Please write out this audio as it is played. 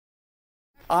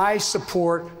I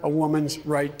support a woman's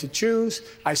right to choose.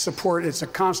 I support it's a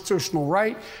constitutional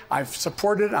right. I've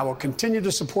supported it. I will continue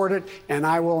to support it. And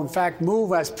I will, in fact,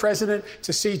 move as president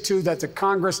to see to that the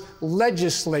Congress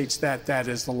legislates that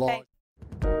is the law.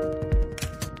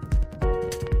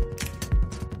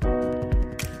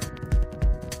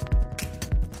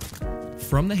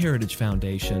 From the Heritage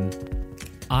Foundation,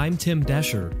 I'm Tim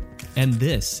Descher, and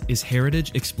this is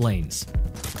Heritage Explains.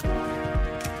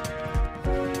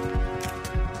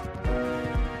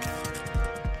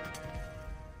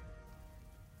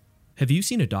 Have you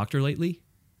seen a doctor lately?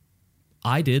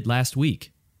 I did last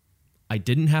week. I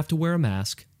didn't have to wear a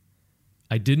mask.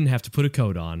 I didn't have to put a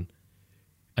coat on.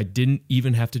 I didn't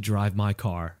even have to drive my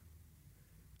car.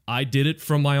 I did it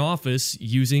from my office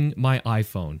using my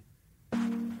iPhone.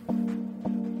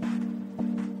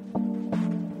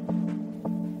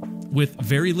 With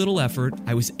very little effort,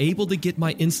 I was able to get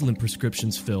my insulin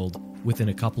prescriptions filled within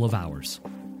a couple of hours.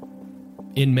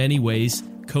 In many ways,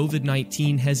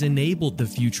 COVID-19 has enabled the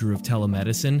future of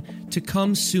telemedicine to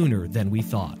come sooner than we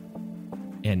thought.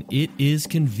 And it is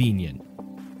convenient.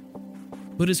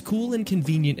 But as cool and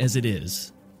convenient as it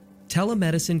is,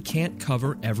 telemedicine can't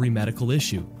cover every medical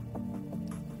issue.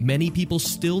 Many people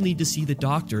still need to see the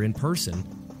doctor in person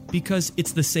because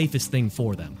it's the safest thing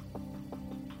for them.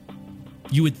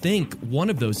 You would think one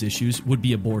of those issues would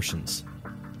be abortions.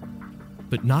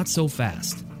 But not so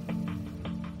fast.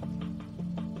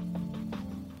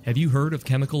 Have you heard of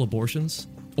chemical abortions?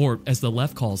 Or, as the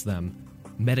left calls them,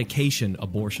 medication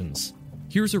abortions.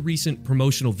 Here's a recent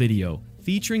promotional video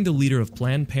featuring the leader of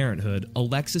Planned Parenthood,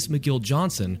 Alexis McGill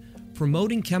Johnson,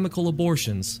 promoting chemical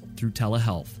abortions through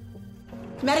telehealth.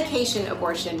 Medication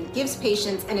abortion gives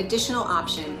patients an additional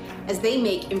option as they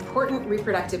make important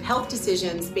reproductive health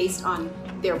decisions based on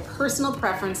their personal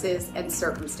preferences and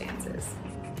circumstances.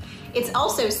 It's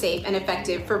also safe and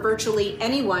effective for virtually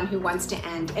anyone who wants to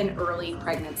end an early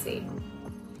pregnancy.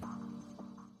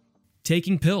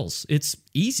 Taking pills. It's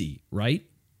easy, right?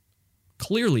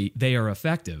 Clearly, they are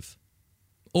effective.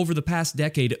 Over the past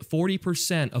decade,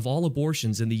 40% of all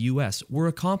abortions in the U.S. were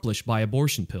accomplished by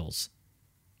abortion pills.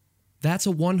 That's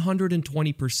a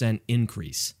 120%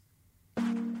 increase.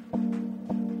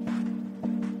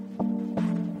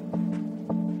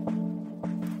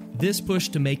 This push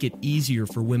to make it easier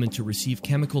for women to receive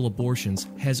chemical abortions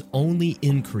has only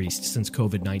increased since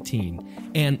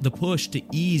COVID-19, and the push to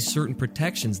ease certain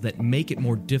protections that make it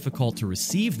more difficult to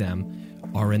receive them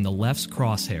are in the left's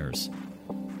crosshairs.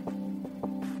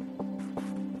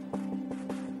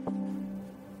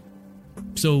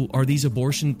 So, are these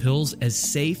abortion pills as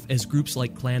safe as groups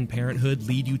like Planned Parenthood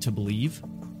lead you to believe?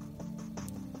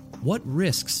 What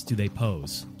risks do they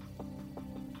pose?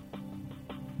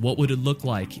 What would it look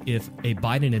like if a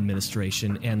Biden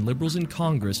administration and liberals in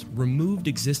Congress removed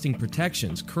existing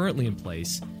protections currently in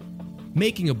place,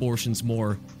 making abortions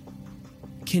more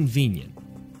convenient?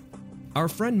 Our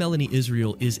friend Melanie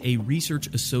Israel is a research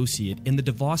associate in the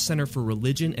DeVos Center for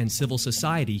Religion and Civil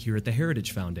Society here at the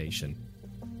Heritage Foundation.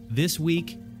 This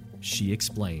week, she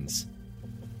explains.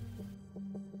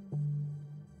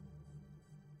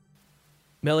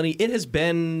 Melanie, it has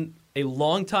been a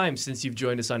long time since you've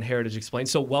joined us on Heritage Explained,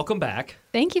 so welcome back.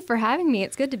 Thank you for having me.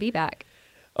 It's good to be back.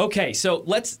 Okay, so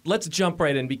let's jump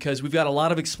right in because we've got a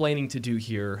lot of explaining to do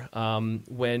here.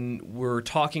 When we're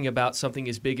talking about something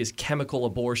as big as chemical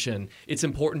abortion, it's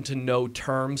important to know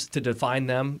terms to define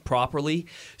them properly.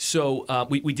 So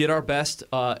we did our best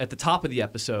at the top of the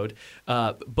episode,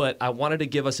 but I wanted to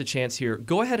give us a chance here.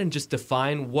 Go ahead and just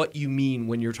define what you mean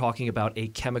when you're talking about a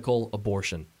chemical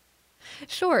abortion.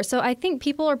 Sure. So I think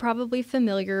people are probably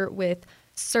familiar with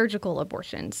surgical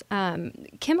abortions.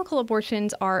 Chemical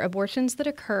abortions are abortions that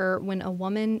occur when a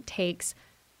woman takes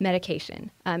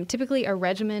medication, typically a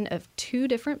regimen of 2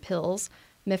 different pills,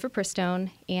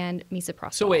 mifepristone and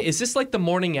misoprostol. So wait, is this like the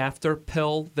morning after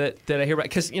pill that I hear about?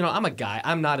 Because, I'm a guy.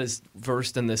 I'm not as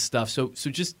versed in this stuff. So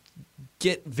just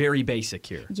get very basic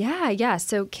here. Yeah.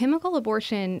 So chemical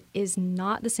abortion is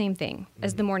not the same thing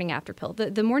as the morning after pill.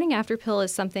 The morning after pill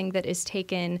is something that is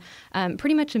taken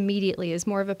pretty much immediately as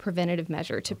more of a preventative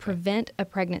measure to prevent a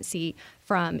pregnancy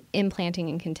from implanting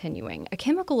and continuing. A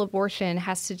chemical abortion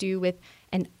has to do with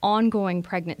an ongoing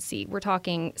pregnancy. We're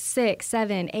talking 6,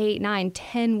 7, 8, 9,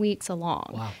 10 weeks along.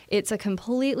 Wow. It's a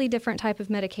completely different type of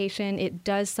medication. It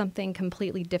does something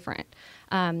completely different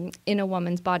in a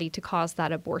woman's body to cause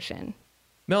that abortion.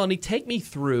 Melanie, take me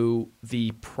through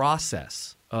the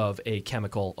process of a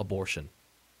chemical abortion.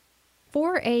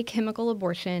 For a chemical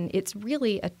abortion, it's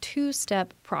really a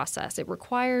 2-step process. It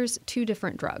requires 2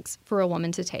 different drugs for a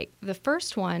woman to take. The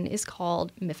first one is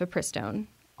called mifepristone,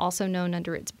 also known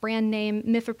under its brand name,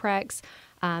 Mifeprex.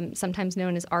 sometimes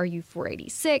known as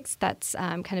RU486. That's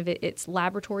kind of its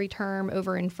laboratory term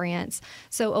over in France.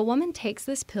 So a woman takes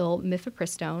this pill,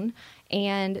 mifepristone,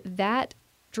 and that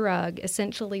drug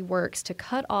essentially works to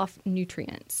cut off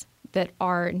nutrients that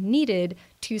are needed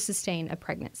to sustain a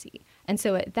pregnancy. And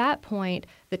so at that point,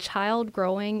 the child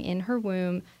growing in her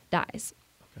womb dies.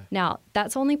 Okay. Now,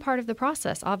 that's only part of the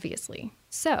process, obviously.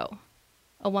 So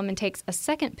a woman takes a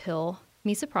second pill,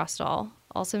 misoprostol,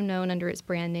 also known under its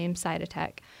brand name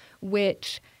Cytotec,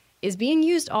 which is being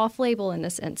used off-label in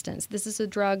this instance. This is a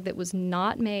drug that was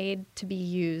not made to be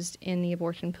used in the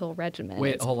abortion pill regimen.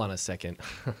 Wait, hold on a second.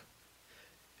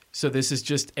 So this is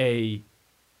just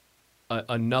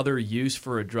another use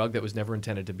for a drug that was never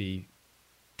intended to be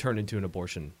turned into an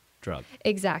abortion drug.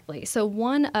 Exactly. So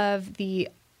one of the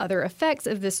other effects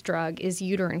of this drug is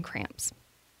uterine cramps.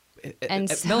 And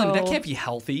so, Melanie, that can't be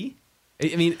healthy.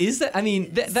 I mean, is that? I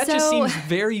mean, that just seems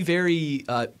very, very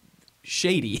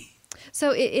shady.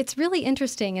 So it's really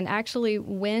interesting. And actually,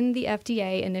 when the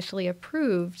FDA initially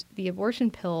approved the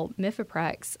abortion pill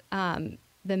Mifeprex,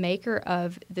 the maker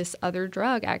of this other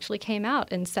drug actually came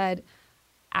out and said,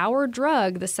 our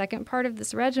drug, the second part of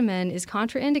this regimen, is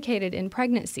contraindicated in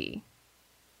pregnancy.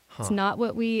 It's not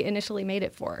what we initially made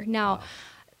it for. Now,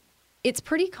 it's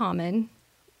pretty common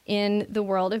in the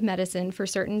world of medicine for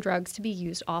certain drugs to be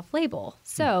used off-label.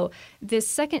 So this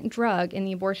second drug in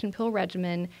the abortion pill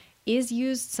regimen is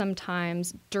used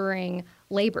sometimes during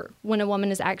labor when a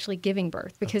woman is actually giving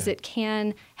birth because it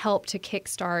can help to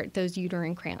kickstart those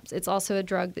uterine cramps. It's also a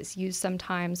drug that's used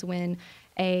sometimes when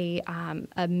a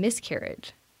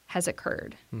miscarriage has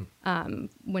occurred.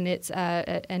 When it's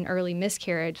an early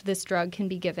miscarriage, this drug can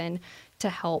be given to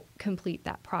help complete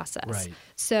that process. Right.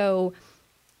 So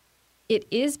it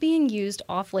is being used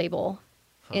off-label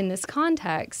in this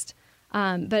context,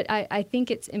 but I think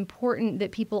it's important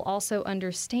that people also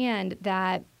understand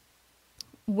that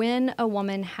when a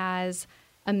woman has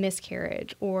a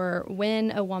miscarriage or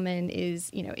when a woman is,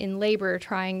 in labor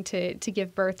trying to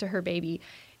give birth to her baby,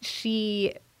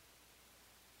 she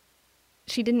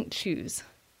didn't choose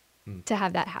to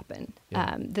have that happen,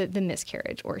 the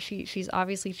miscarriage, or she's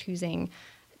obviously choosing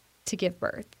to give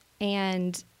birth.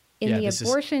 And in the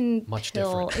abortion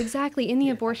pill, exactly, in the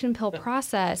abortion pill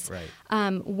process,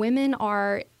 women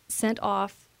are sent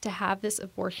off to have this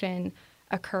abortion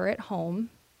occur at home.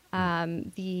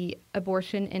 The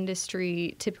abortion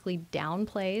industry typically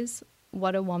downplays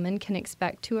what a woman can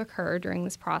expect to occur during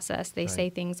this process. They say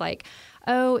things like,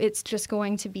 oh, it's just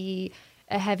going to be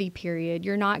a heavy period.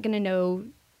 You're not going to know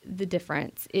the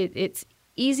difference. It's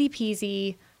easy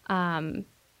peasy.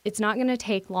 It's not going to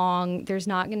take long. There's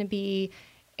not going to be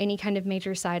any kind of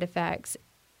major side effects.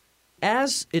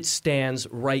 As it stands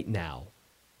right now,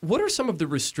 what are some of the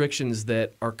restrictions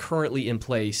that are currently in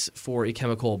place for a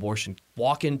chemical abortion?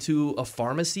 Walk into a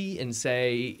pharmacy and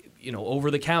say,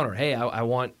 over the counter, hey, I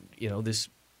want, these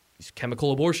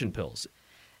chemical abortion pills.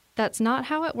 That's not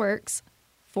how it works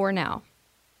for now.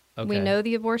 Okay. We know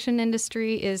the abortion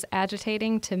industry is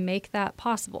agitating to make that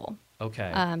possible.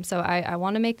 Okay. So I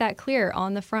want to make that clear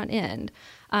on the front end.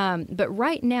 But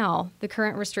right now, the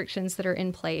current restrictions that are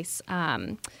in place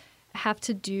have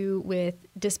to do with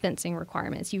dispensing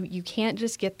requirements. You can't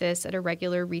just get this at a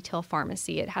regular retail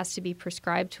pharmacy. It has to be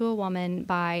prescribed to a woman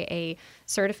by a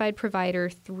certified provider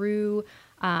through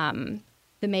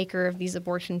the maker of these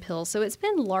abortion pills. So it's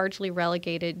been largely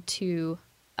relegated to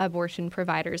abortion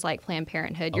providers like Planned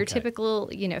Parenthood. Your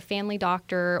typical, family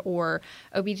doctor or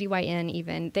OBGYN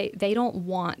even, they don't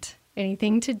want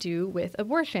anything to do with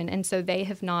abortion. And so they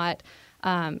have not,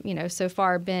 so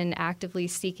far been actively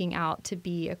seeking out to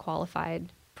be a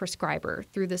qualified prescriber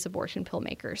through this abortion pill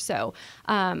maker. So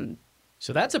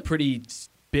that's a pretty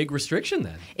big restriction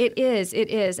then. It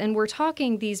is. And we're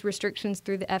talking these restrictions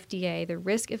through the FDA, the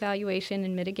Risk Evaluation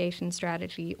and Mitigation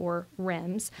Strategy, or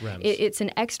REMS. It's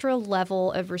an extra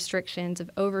level of restrictions, of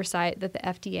oversight that the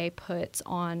FDA puts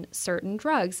on certain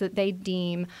drugs that they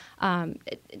deem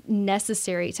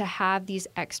necessary to have these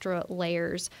extra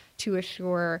layers to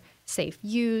assure safe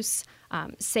use,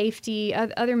 safety.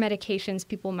 Other medications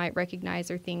people might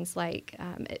recognize are things like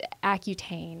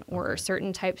Accutane or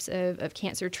certain types of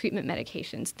cancer treatment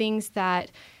medications, things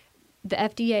that the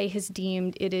FDA has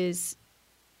deemed it is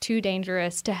too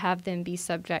dangerous to have them be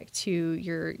subject to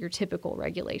your typical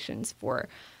regulations for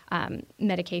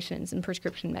medications and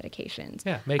prescription medications.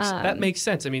 Yeah, that makes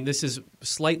sense. I mean, this is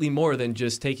slightly more than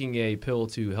just taking a pill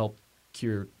to help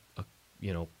cure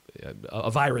a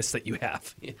virus that you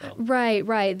have.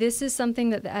 Right. This is something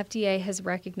that the FDA has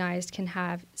recognized can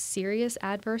have serious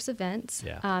adverse events.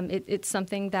 Yeah. It's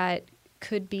something that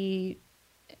could be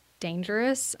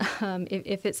dangerous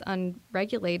if it's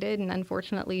unregulated. And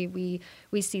unfortunately,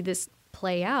 we see this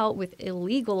play out with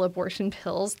illegal abortion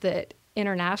pills that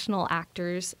international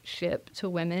actors ship to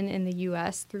women in the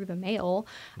U.S. through the mail.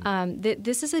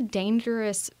 This is a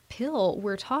dangerous pill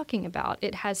we're talking about.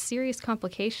 It has serious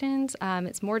complications.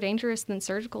 It's more dangerous than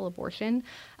surgical abortion.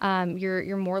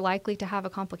 You're more likely to have a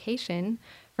complication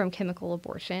from chemical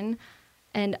abortion.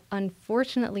 And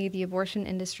unfortunately, the abortion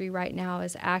industry right now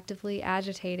is actively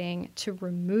agitating to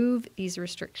remove these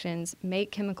restrictions,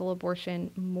 make chemical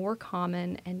abortion more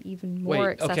common and even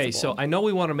more accessible. Okay, so I know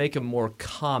we want to make them more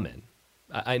common.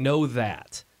 I know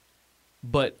that.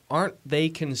 But aren't they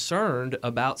concerned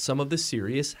about some of the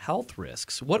serious health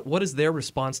risks? What is their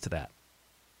response to that?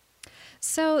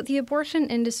 So the abortion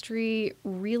industry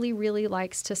really, really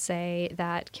likes to say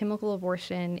that chemical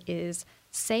abortion is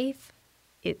safe,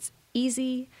 it's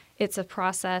easy, it's a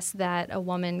process that a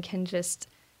woman can just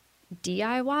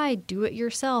DIY, do it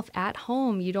yourself at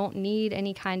home. You don't need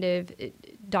any kind of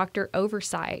doctor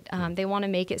oversight. They want to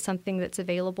make it something that's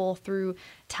available through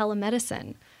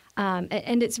telemedicine.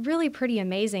 And it's really pretty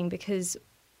amazing because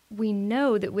we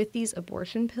know that with these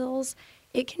abortion pills,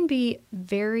 it can be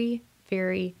very,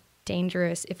 very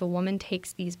dangerous if a woman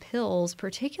takes these pills,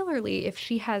 particularly if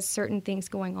she has certain things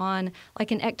going on,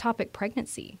 like an ectopic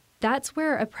pregnancy. That's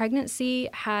where a pregnancy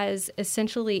has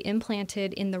essentially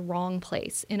implanted in the wrong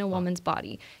place in a woman's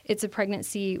body. It's a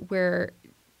pregnancy where,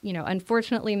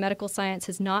 unfortunately, medical science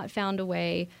has not found a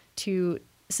way to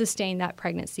sustain that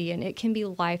pregnancy, and it can be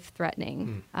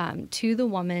life-threatening to the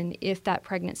woman if that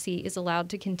pregnancy is allowed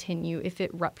to continue, if it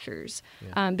ruptures,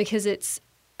 because it's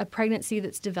a pregnancy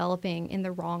that's developing in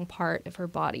the wrong part of her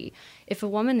body. If a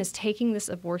woman is taking this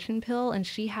abortion pill and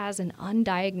she has an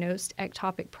undiagnosed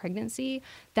ectopic pregnancy,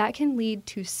 that can lead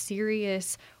to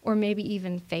serious or maybe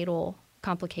even fatal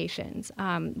complications.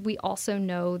 We also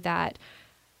know that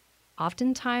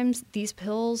oftentimes these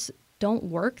pills don't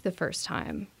work the first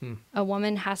time. A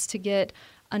woman has to get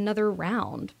another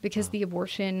round because the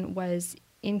abortion was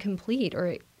incomplete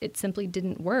or it simply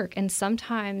didn't work. And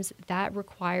sometimes that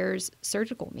requires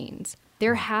surgical means.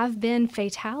 There have been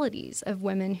fatalities of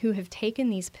women who have taken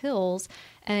these pills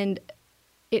and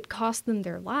it cost them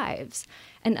their lives.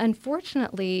 And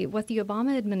unfortunately, what the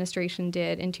Obama administration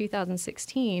did in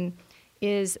 2016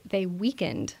 is they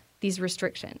weakened these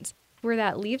restrictions. Where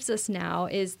that leaves us now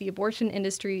is the abortion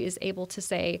industry is able to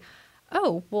say,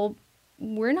 oh, well,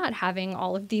 we're not having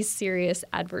all of these serious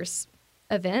adverse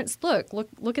events.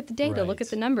 Look at the data, Right. look at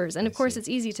the numbers. And of course, it's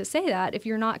easy to say that if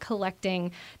you're not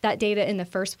collecting that data in the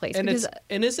first place. And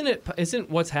isn't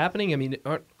what's happening? I mean,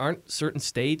 aren't certain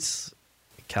states,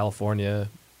 California,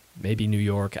 maybe New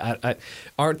York,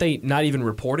 aren't they not even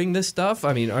reporting this stuff?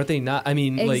 I mean, aren't they not? I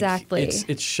mean, exactly.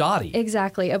 It's shoddy.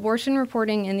 Exactly. Abortion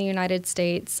reporting in the United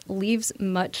States leaves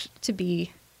much to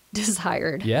be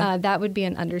desired. Yeah. That would be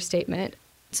an understatement.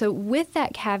 So with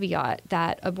that caveat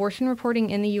that abortion reporting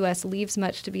in the U.S. leaves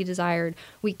much to be desired,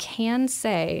 we can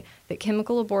say that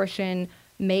chemical abortion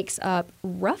makes up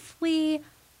roughly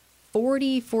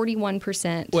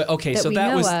 41%. Well, okay, so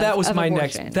that was my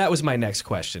abortion. next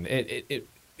question.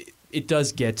 It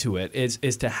does get to it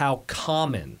as to how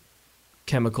common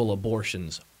chemical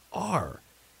abortions are.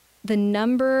 The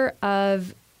number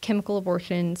of chemical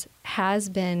abortions has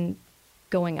been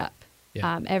going up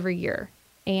every year,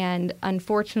 and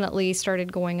unfortunately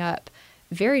started going up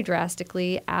very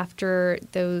drastically after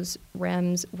those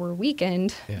REMS were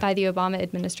weakened by the Obama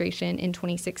administration in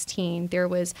 2016. There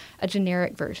was a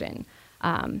generic version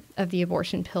of the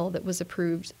abortion pill that was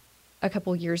approved a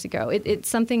couple years ago. It's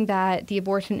something that the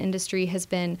abortion industry has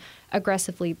been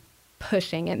aggressively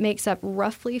pushing. It makes up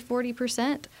roughly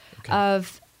 40%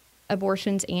 of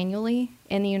abortions annually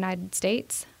in the United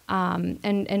States.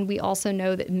 And we also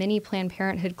know that many Planned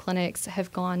Parenthood clinics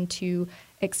have gone to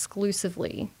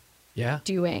exclusively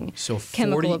doing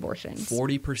chemical abortions.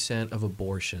 40% of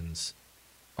abortions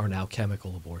are now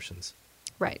chemical abortions.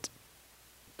 Right.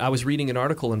 I was reading an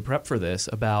article in prep for this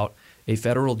about a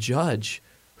federal judge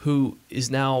who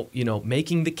is now,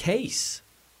 making the case,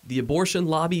 the abortion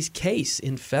lobby's case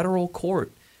in federal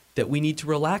court, that we need to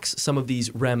relax some of these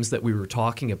REMS that we were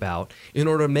talking about in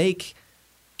order to make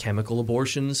chemical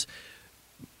abortions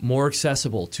more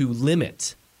accessible, to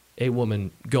limit a woman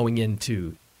going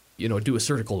into, do a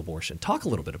surgical abortion. Talk a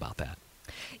little bit about that.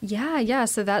 Yeah.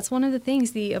 So that's one of the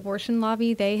things. The abortion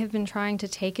lobby, they have been trying to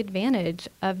take advantage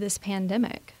of this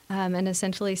pandemic and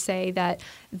essentially say that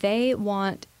they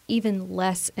want even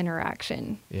less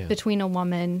interaction between a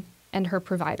woman and her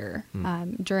provider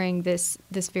during this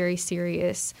very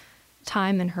serious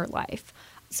time in her life.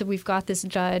 So we've got this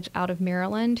judge out of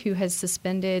Maryland who has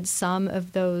suspended some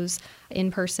of those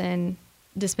in-person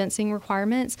dispensing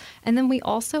requirements. And then we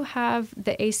also have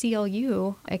the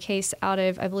ACLU, a case out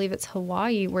of, I believe it's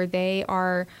Hawaii, where they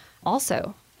are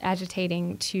also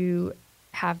agitating to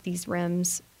have these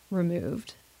rims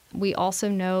removed. We also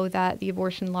know that the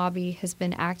abortion lobby has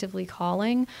been actively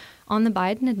calling on the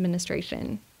Biden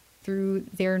administration through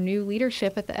their new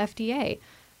leadership at the FDA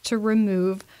to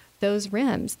remove those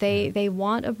rims. They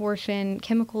want abortion,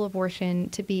 chemical abortion,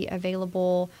 to be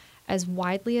available as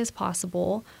widely as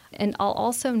possible. And I'll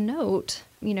also note,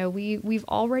 we've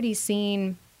already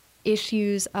seen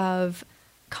issues of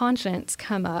conscience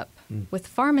come up with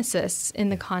pharmacists in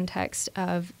the context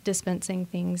of dispensing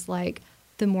things like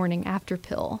the morning after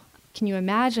pill. Can you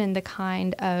imagine the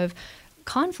kind of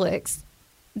conflicts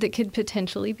that could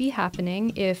potentially be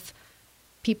happening if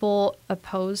people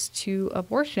opposed to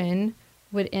abortion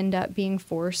would end up being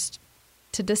forced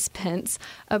to dispense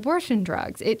abortion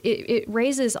drugs? It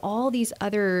raises all these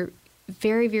other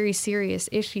very, very serious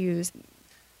issues.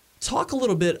 Talk a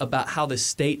little bit about how the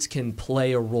states can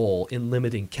play a role in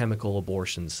limiting chemical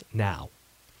abortions now.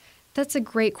 That's a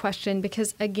great question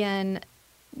because, again,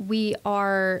 we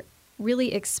are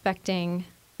really expecting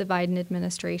the Biden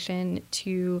administration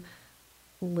to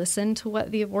listen to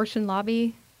what the abortion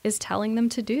lobby is telling them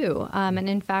to do. And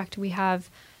in fact, we have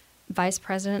Vice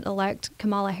President-elect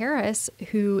Kamala Harris,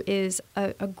 who is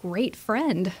a great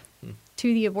friend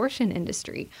to the abortion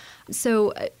industry.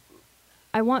 So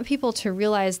I want people to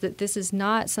realize that this is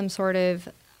not some sort of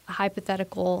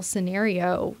hypothetical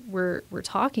scenario we're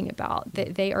talking about.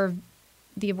 That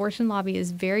the abortion lobby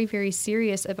is very, very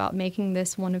serious about making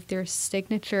this one of their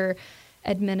signature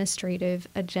administrative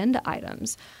agenda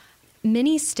items.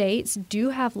 Many states do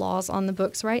have laws on the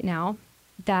books right now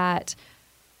that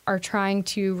are trying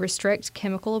to restrict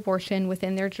chemical abortion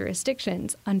within their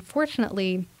jurisdictions.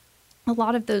 Unfortunately, a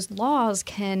lot of those laws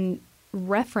can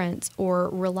reference or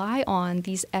rely on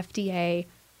these FDA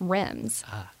REMS,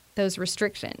 those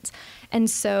restrictions. And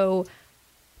so,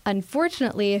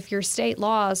 unfortunately, if your state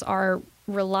laws are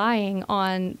relying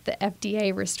on the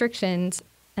FDA restrictions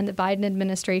and the Biden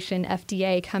administration,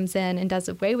 FDA, comes in and does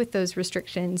away with those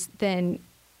restrictions, then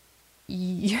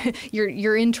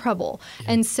you're in trouble.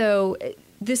 Yeah. And so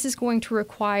this is going to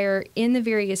require in the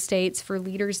various states for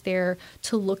leaders there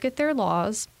to look at their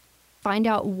laws, find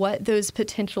out what those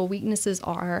potential weaknesses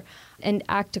are, and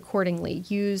act accordingly,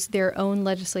 use their own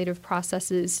legislative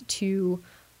processes to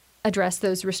address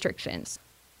those restrictions.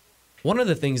 One of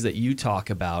the things that you talk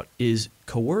about is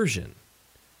coercion.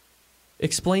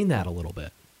 Explain that a little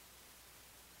bit.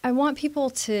 I want people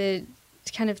to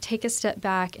kind of take a step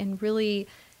back and really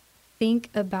think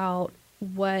about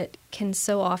what can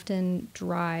so often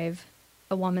drive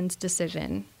a woman's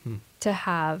decision to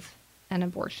have an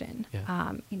abortion.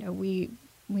 Yeah. We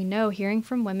know, hearing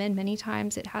from women, many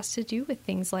times it has to do with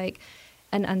things like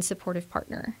an unsupportive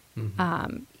partner,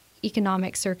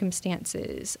 economic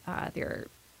circumstances. They're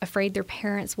afraid their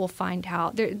parents will find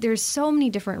out. There's so many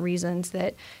different reasons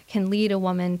that can lead a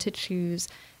woman to choose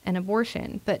an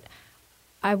abortion. But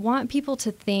I want people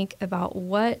to think about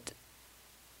what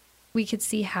we could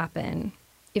see happen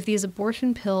if these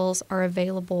abortion pills are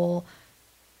available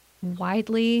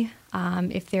widely,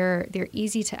 if they're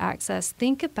easy to access.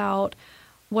 Think about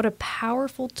what a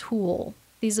powerful tool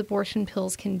these abortion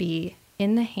pills can be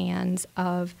in the hands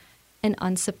of an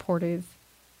unsupportive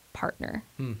partner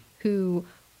who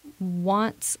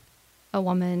wants a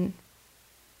woman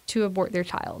to abort their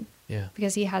child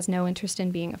because he has no interest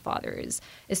in being a father,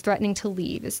 is threatening to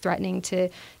leave, is threatening to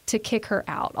kick her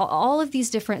out. All of these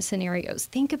different scenarios.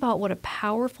 Think about what a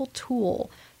powerful tool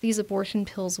these abortion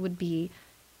pills would be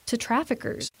to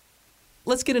traffickers.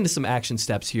 Let's get into some action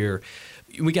steps here.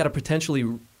 We got a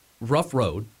potentially rough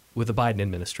road with the Biden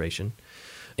administration,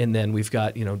 and then we've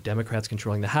got Democrats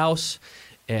controlling the House,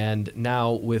 and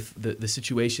now with the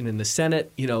situation in the Senate,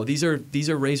 these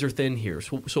are razor thin here.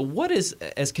 So what is,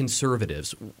 as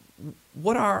conservatives,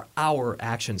 what are our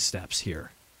action steps here?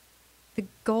 The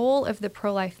goal of the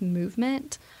pro-life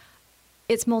movement,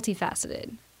 it's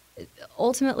multifaceted.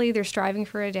 Ultimately, they're striving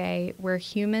for a day where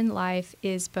human life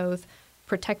is both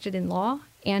protected in law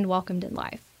and welcomed in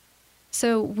life.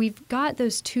 So we've got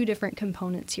those two different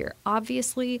components here.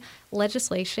 Obviously,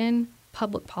 legislation,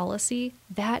 public policy,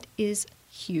 that is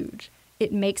huge.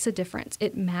 It makes a difference.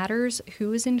 It matters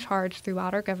who is in charge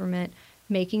throughout our government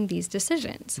making these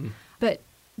decisions. But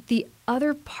the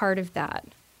other part of that,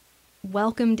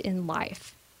 welcomed in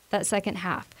life, that second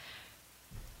half,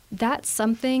 that's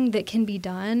something that can be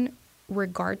done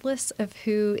regardless of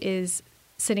who is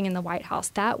sitting in the White House.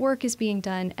 That work is being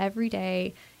done every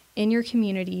day in your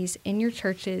communities, in your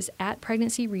churches, at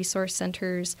pregnancy resource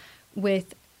centers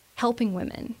with helping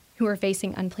women who are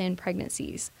facing unplanned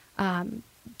pregnancies,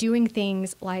 doing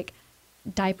things like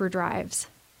diaper drives,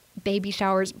 baby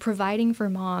showers, providing for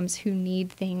moms who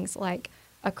need things like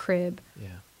a crib,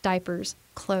 diapers,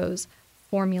 clothes,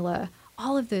 formula,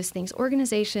 all of those things,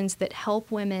 organizations that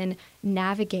help women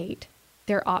navigate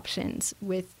their options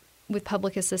with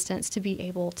public assistance to be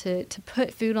able to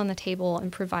put food on the table and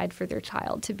provide for their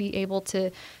child, to be able to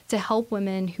help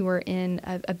women who are in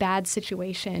a bad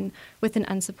situation with an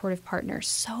unsupportive partner.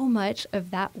 So much of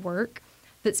that work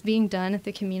that's being done at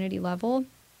the community level,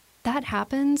 that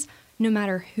happens no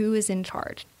matter who is in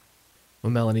charge.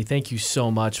 Well, Melanie, thank you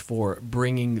so much for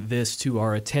bringing this to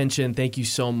our attention. Thank you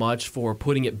so much for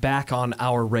putting it back on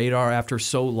our radar after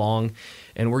so long.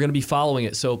 And we're going to be following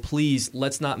it. So please,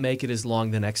 let's not make it as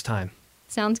long the next time.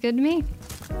 Sounds good to me.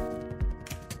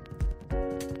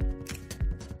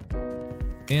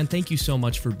 And thank you so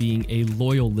much for being a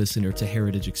loyal listener to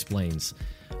Heritage Explains.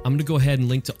 I'm going to go ahead and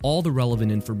link to all the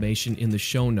relevant information in the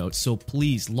show notes, so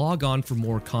please log on for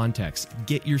more context,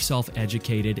 get yourself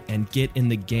educated, and get in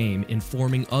the game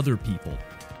informing other people.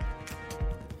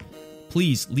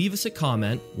 Please leave us a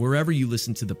comment wherever you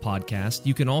listen to the podcast.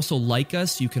 You can also like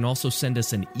us. You can also send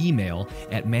us an email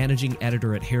at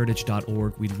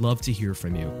managingeditor@heritage.org. We'd love to hear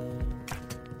from you.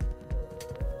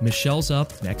 Michelle's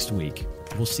up next week.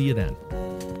 We'll see you then.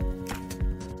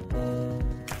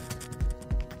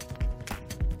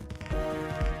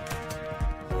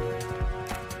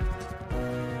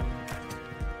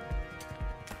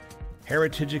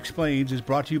 Heritage Explains is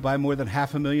brought to you by more than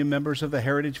 500,000 members of the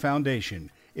Heritage Foundation.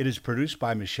 It is produced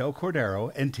by Michelle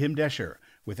Cordero and Tim Desher,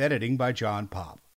 with editing by John Popp.